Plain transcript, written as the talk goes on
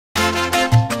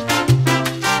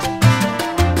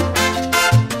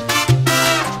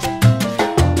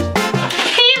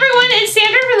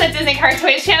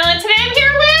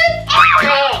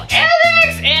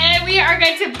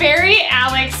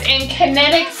in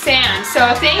Kinetic sand.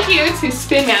 So thank you to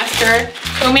Spin Master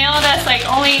who mailed us like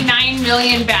only 9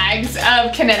 million bags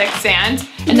of Kinetic sand.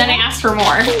 And then I asked for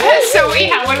more. So we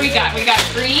have, what do we got? We got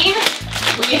green,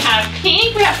 we have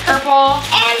pink, we have purple,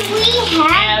 and we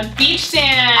have beach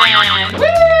sand.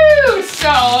 Woo! So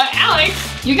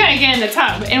Alex, you gotta get in the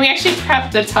tub. And we actually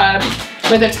prepped the tub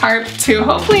with a tarp to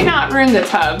hopefully not ruin the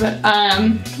tub.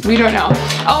 We don't know.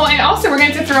 Oh, and also we're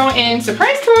going to throw in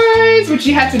surprise toys, which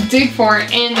you have to dig for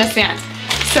in the sand.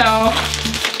 So,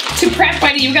 to prep,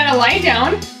 buddy, you gotta lie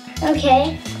down.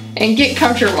 Okay. And get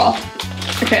comfortable.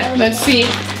 Okay, let's see.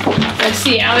 Let's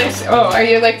see, Alex. Oh, are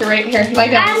you like the right here? Lie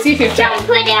down. See if you're down. Don't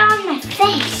put it on my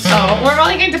face. Oh, we're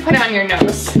only going to put it on your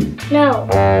nose. No.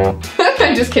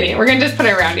 I'm just kidding. We're going to just put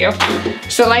it around you.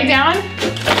 So lie down.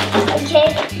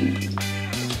 Okay.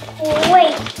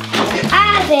 Wait, I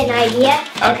have an idea.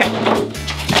 Okay.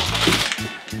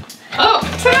 Oh,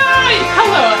 ta-da!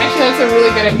 Hello. Actually, that's a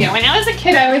really good idea. When I was a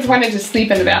kid, I always wanted to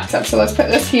sleep in the bathtub. So let's put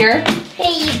this here.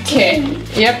 Okay.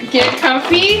 Yep. Get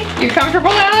comfy. You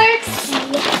comfortable, Alex?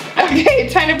 Yeah. Okay.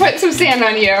 Time to put some sand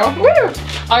on you. Woo!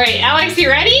 All right, Alex, you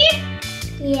ready?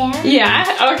 Yeah.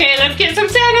 Yeah. Okay. Let's get some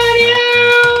sand on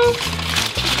you.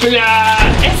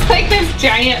 Yeah. It's like this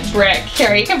giant brick.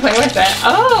 Here, you can play with it.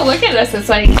 Oh, look at this. It's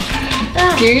like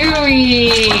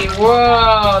gooey.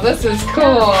 Whoa, this is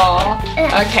cool.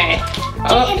 Okay.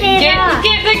 Oh,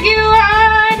 get the goo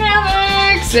on,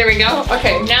 Alex. There we go.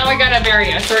 Okay, now we gotta bury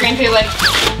it. So we're gonna do like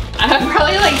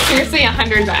probably like seriously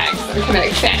 100 bags of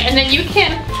Kinetic sand, and then you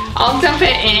can. I'll dump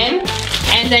it in,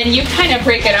 and then you kind of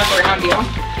break it up around you.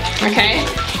 Okay.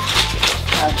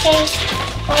 Okay.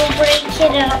 I'll break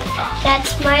it up.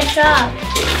 That's my job.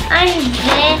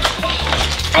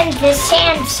 I'm the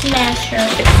sand smasher.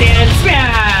 Sand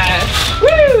smash!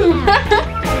 Woo!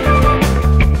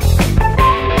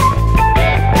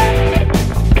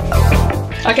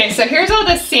 Okay, so here's all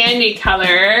the sandy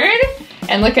colored.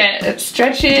 And look at it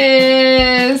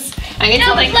stretches. I'm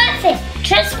gonna like listen.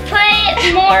 Just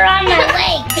put more on my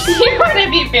legs. You want to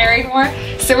be buried more?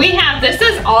 So we have, this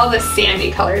is all the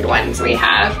sandy colored ones we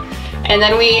have. And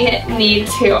then we need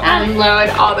to unload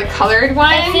all the colored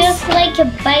ones. It feels like a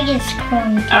bug is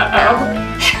crawling.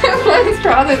 What's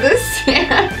wrong with this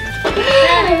sand?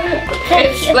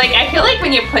 It's like, I feel like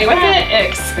when you play with it, it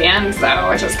expands though,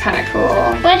 which is kind of cool.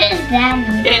 What does that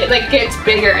mean? It like gets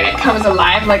bigger and it comes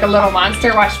alive like a little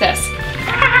monster. Watch this.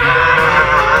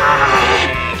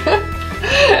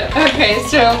 Okay,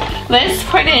 so let's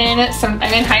put in some, I'm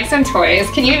gonna hide some toys.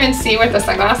 Can you even see with the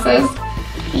sunglasses?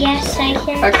 Yes, I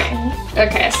can. Okay.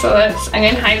 Okay, so I'm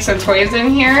gonna hide some toys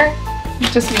in here.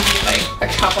 Just maybe like a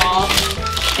couple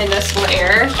in this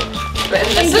layer. But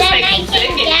this is like big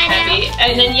and heavy.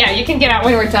 And then yeah, you can get out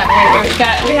when we're done.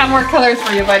 We have more colors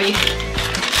for you, buddy.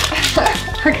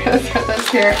 We're gonna throw this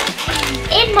here.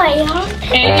 In my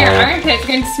armpit. And your armpit's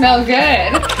gonna smell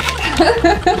good.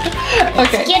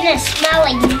 Okay. It's gonna smell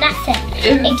like nothing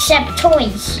except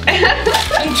toys.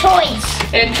 And toys.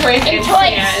 And toys and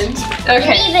sand.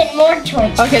 Okay. And even more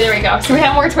toys. Okay, there we go. So we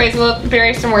have more toys. We'll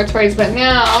bury some more toys, but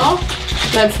now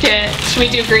let's get, should we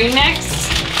do green next?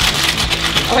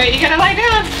 Oh wait, you gotta lie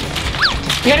down.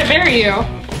 You gotta bury you.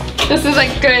 This is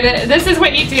like good, this is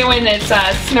what you do when it's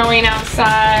snowing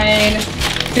outside.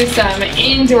 Do some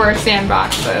indoor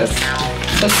sandboxes.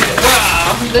 Let's do it.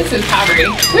 Wow, this is powdery.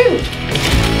 Woo!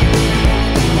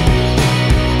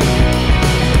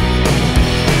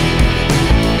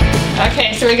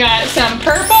 Okay, so we got some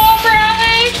purple for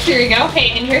Alex. Here we go.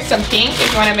 Hey, and here's some pink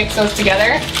if you want to mix those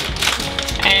together.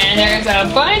 And there's a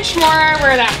bunch more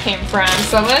where that came from.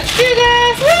 So let's do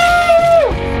this. Woo!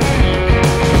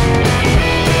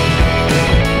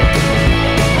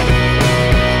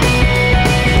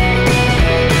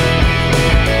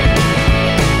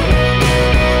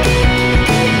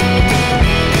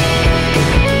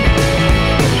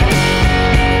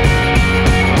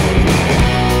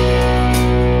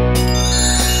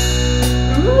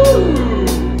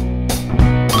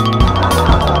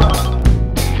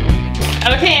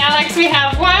 Okay, Alex, we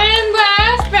have one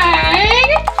last bag.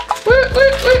 Woo,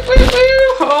 woo, woo, woo,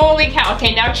 woo. Holy cow.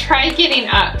 Okay, now try getting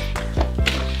up.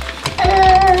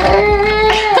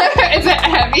 Is it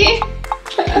heavy?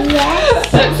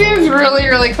 Yes. That seems really,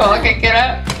 really cool. Okay, get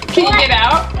up. Can you get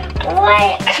out?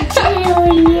 What do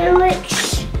you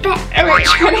expect? Are we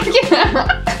trying to get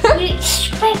out? You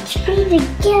expect me to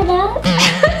get up?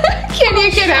 Can you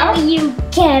get out? You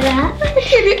get up?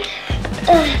 Can you?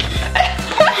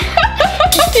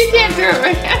 You can't do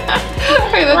it.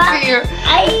 Wait, let's see you.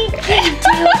 I can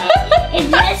do it in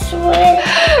this way.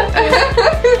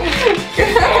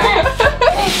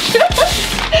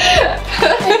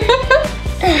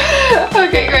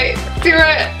 Okay, great. Do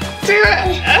it. Do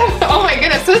it. Oh my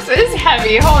goodness, this is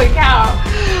heavy. Holy cow.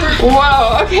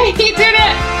 Whoa, okay, you did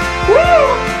it.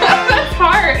 Woo! That's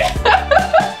hard.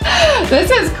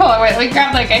 This is cool. Wait, we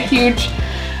grabbed like a huge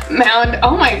mound.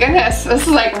 Oh my goodness, this is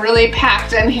like really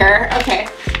packed in here. Okay,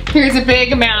 here's a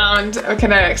big mound of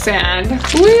kinetic sand.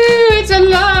 Woo, it's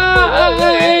alive.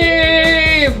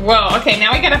 Whoa, okay,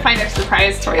 now we gotta find our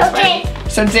surprise toys. Okay. Buddy.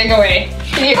 So dig away.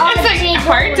 It's like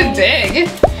hard to dig.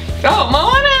 Oh,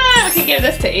 Moana! We can give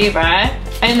this to Ava.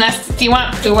 Unless, do you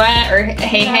want Pua or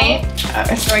Hey Hey?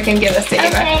 So I can give this to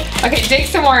Ava. Okay, dig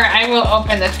some more. I will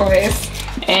open the toys.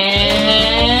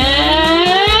 And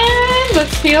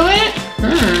let's feel it.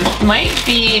 Might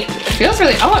be, it feels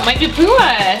really, oh, it might be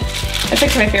Pua. That's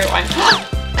actually my favorite one.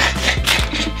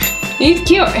 He's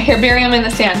cute. Here, bury him in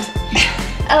the sand.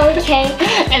 Okay.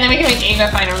 And then we can make Ava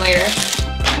find him later.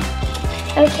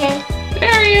 Okay.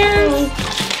 There he is.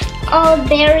 I'll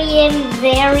bury him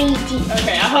very deep.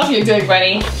 Okay, I'll help you dig,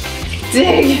 buddy.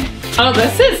 Dig. Oh,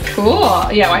 this is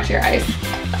cool. Yeah, watch your eyes.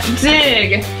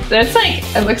 Dig. That's like,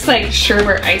 it looks like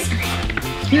sherbet ice cream.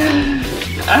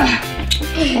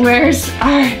 Where's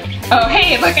our, oh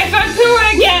hey, look, I found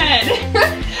Pua again.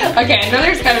 Okay, I know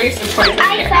there's gotta be some toys in here.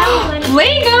 I found one.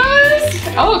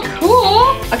 Legos. Oh,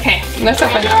 cool. Okay, let's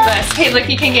open up this. Hey, look,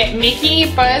 you can get Mickey,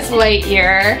 Buzz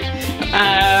Lightyear.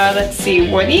 Let's see,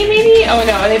 Woody maybe? Oh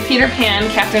no, they Peter Pan,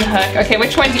 Captain Hook. Okay,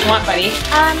 which one do you want, buddy?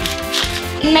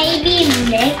 Maybe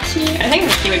Mickey. I think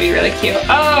Mickey would be really cute.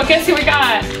 Oh, guess who we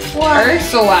got? What?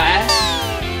 Ursula.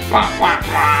 Wah, wah,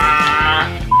 wah.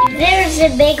 There's a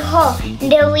big hole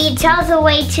that leads all the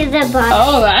way to the bottom.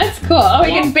 Oh, that's cool. Oh,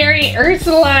 we can bury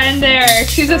Ursula in there.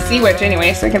 She's a sea witch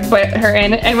anyway, so we can put her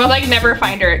in, and we'll like never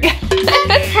find her again.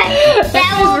 This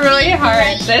is really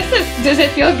hard. This is, does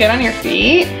it feel good on your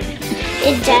feet?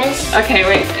 It does. Okay,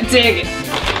 wait, dig.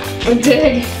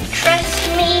 Dig. Trust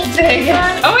me. Dig.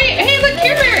 Oh wait, hey, look,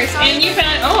 Care Bears! And you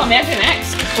found, oh, Imagine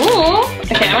X. Cool.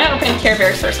 Okay, I'm gonna open Care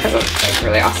Bears first because it's like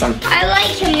really awesome. I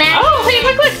like Imagine. Oh, hey,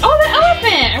 look, look. Oh, the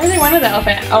elephant. I really wanted the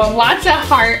elephant. Oh, lots of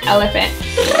heart elephant.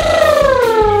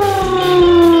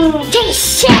 Take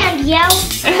sand, yo.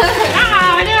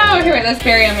 Ah, no. Here, wait, let's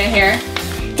bury him in here.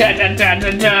 Da, da, da,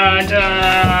 da, da,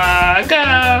 da.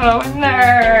 Go in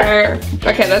there.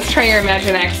 Okay, let's try your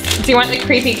Imagine X. Do you want the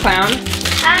creepy clown?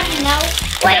 No.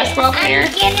 Wait, Basketball player?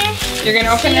 You're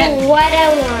gonna open it? What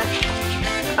I want.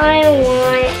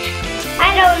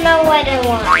 I don't know what I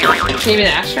want. Maybe the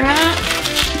astronaut?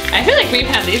 I feel like we've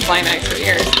had these blind bags for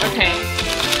years. Okay,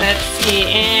 let's see,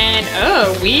 and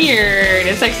oh, weird.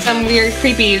 It's like some weird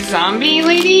creepy zombie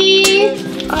lady.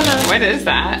 Oh no. What is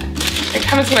that? It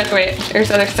comes with, wait,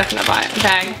 there's other stuff in the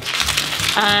bag.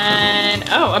 And,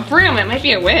 oh, a broom, it might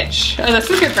be a witch. Oh, this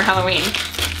is good for Halloween.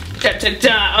 Da, da,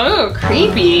 da. Oh,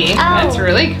 creepy. That's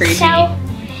really creepy. So,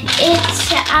 it's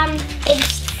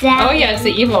that. Oh yeah, it's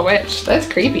the evil witch. That's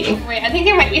creepy. Wait, I think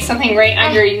there might be something right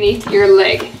underneath your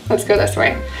leg. Let's go this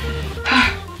way.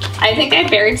 I think I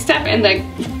buried stuff in the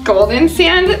golden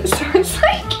sand, so it's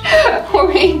like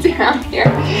way down here.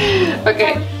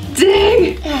 Okay,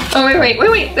 dig. Oh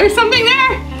wait, there's something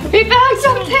there. We found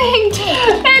something.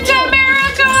 It's a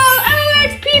miracle.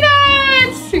 Alex,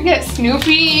 peanuts. We get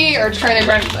Snoopy or Charlie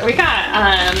Brown. We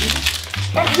got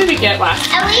what did we get last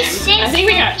time? At least I think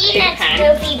we got Peanuts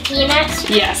movie Peanuts.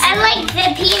 Yes. I like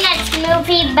the Peanuts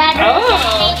movie better.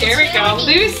 Oh, here we go.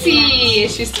 Lucy.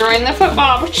 She's throwing the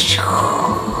football.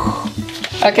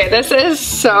 Okay, this is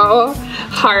so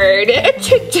hard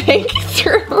to dig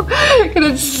through because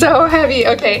it's so heavy.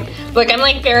 Okay, look, I'm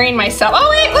like burying myself. Oh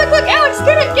wait, look, Alex,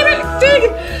 get it,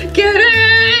 dig, get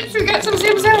it. We got some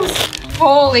Sims.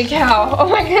 Holy cow. Oh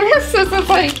my goodness, this is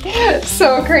like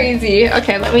so crazy.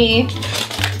 Okay, let me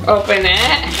open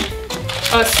it.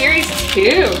 Oh, series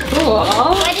 2, cool.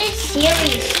 What is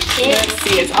series 2? Let's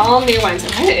see, it's all new ones.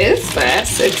 What is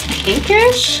this? It's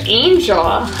pinkish angel.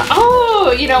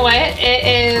 Oh, you know what? It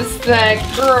is the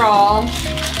girl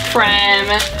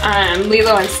from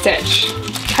Lilo and Stitch.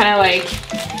 Kind of like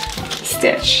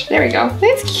Stitch. There we go.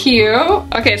 That's cute.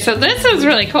 Okay, so this is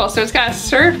really cool. So it's got a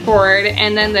surfboard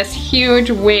and then this huge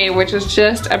wave which is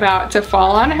just about to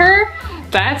fall on her.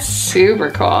 That's super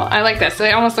cool. I like this.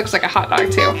 It almost looks like a hot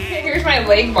dog too. Okay, here's my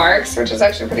leg marks, which is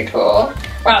actually pretty cool.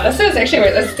 Wow, this is actually,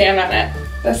 wait, let's stand on it.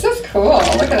 This is cool.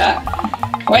 Look at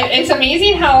that. Wait, it's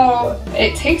amazing how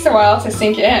it takes a while to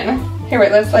sink in. Here,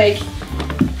 wait, let's like,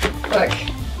 look.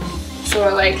 So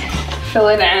we'll like fill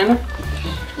it in.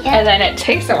 Yeah. And then it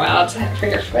takes a while for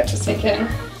your foot to sink in.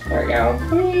 There we go.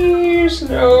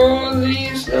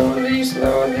 Slowly, slowly,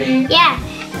 slowly. Yeah,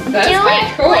 That's pretty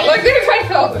cool. Look, there's my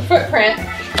footprint.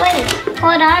 Wait,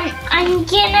 hold on. I'm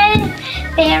gonna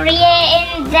bury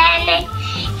it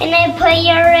and then put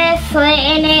your foot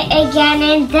in it again,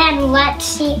 and then let's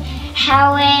see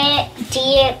how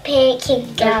deep it can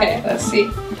go. Okay, let's see.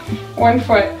 1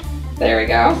 foot. There we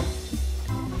go.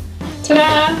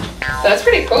 Ta-da! That's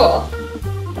pretty cool.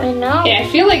 I know. Yeah, I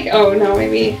feel like, oh no,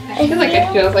 maybe. I feel like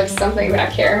it feels like something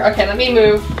back here. Okay, let me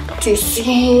move to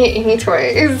see any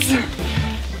toys.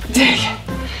 Dig.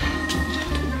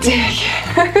 Dig.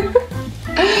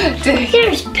 Dig.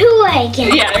 There's poo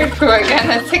again. Yeah, there's poo again.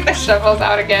 Let's take the shovels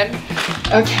out again.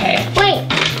 Okay. Wait. Wait,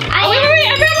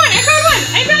 I found one.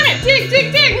 I found it. Dig,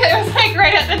 dig, dig. It was like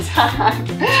right at the top.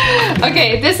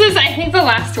 Okay, this is, I think, the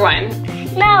last one.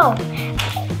 No.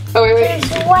 Oh, wait.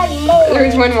 There's one more.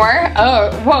 There's one more?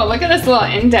 Oh, whoa, look at this little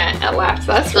indent at left.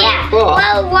 That's really cool.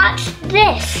 Well, watch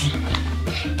this.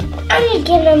 I'm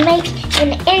gonna make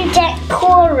an indent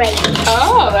core rake.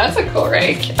 Oh, that's a cool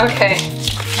rake. Okay.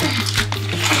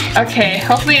 Okay,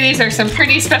 hopefully these are some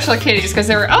pretty special kitties because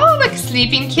they were, oh, look,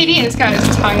 sleeping kitty, and it's got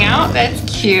its tongue out. That's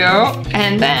cute.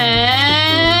 And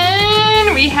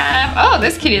then we have, oh,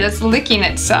 this kitty that's licking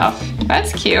itself.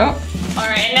 That's cute. All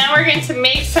right, and now we're going to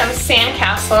make some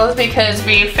sandcastles because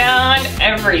we found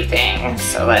everything.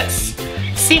 So let's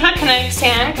see how kinetic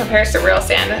sand compares to real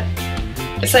sand.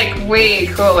 It's like way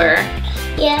cooler.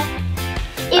 Yeah.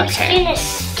 It's gonna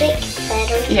stick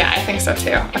better. Yeah, I think so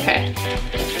too. Okay.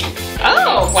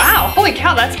 Oh, wow. Holy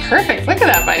cow, that's perfect. Look at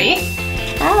that, buddy.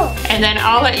 Oh. And then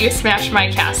I'll let you smash my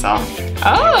castle.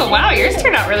 Oh, wow, yours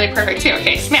turned out really perfect too.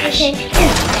 Okay, smash. Okay.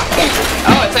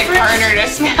 Oh, it's like harder to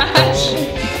smash.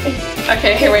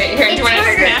 Okay, here, wait. Here, do you want to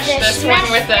smash this one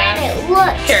with the...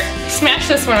 Here, smash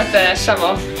this one with the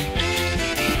shovel.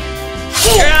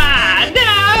 Ah,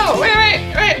 no! Wait.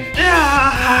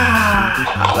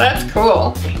 Ah, oh, that's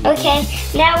cool. Okay,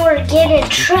 now we're gonna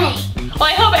try. Well,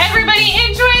 I hope everybody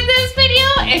enjoyed this video.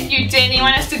 If you did and you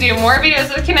want us to do more videos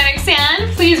with kinetic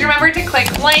sand, please remember to click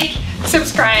like,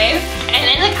 subscribe, and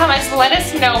in the comments let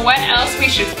us know what else we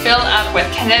should fill up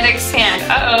with kinetic sand.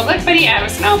 Uh-oh, look, buddy, I have a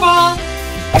snowball.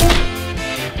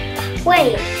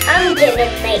 Wait, I'm gonna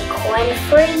make one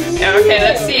for you. Okay,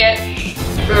 let's see it.